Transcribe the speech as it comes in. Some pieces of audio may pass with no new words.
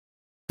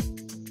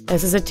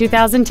This is a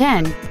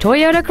 2010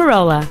 Toyota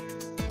Corolla.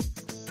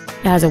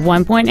 It has a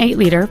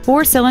 1.8-liter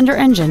four-cylinder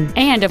engine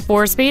and a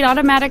four-speed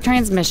automatic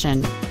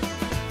transmission.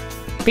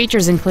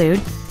 Features include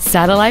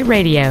satellite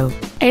radio,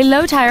 a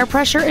low-tire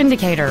pressure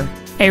indicator,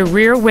 a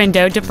rear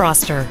window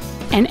defroster,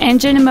 an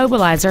engine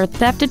immobilizer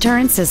theft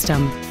deterrent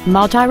system,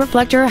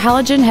 multi-reflector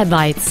halogen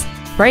headlights,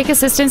 brake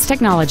assistance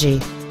technology,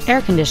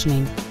 air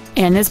conditioning,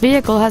 and this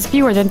vehicle has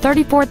fewer than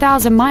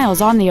 34,000 miles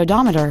on the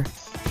odometer.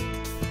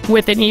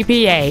 With an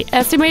EPA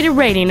estimated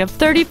rating of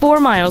 34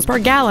 miles per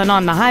gallon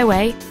on the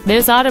highway,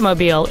 this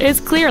automobile is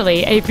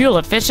clearly a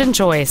fuel-efficient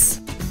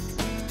choice.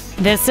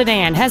 This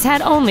sedan has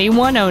had only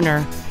one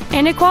owner,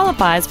 and it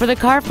qualifies for the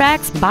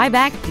Carfax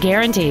buyback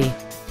guarantee.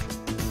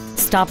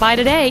 Stop by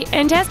today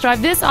and test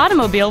drive this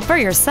automobile for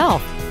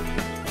yourself.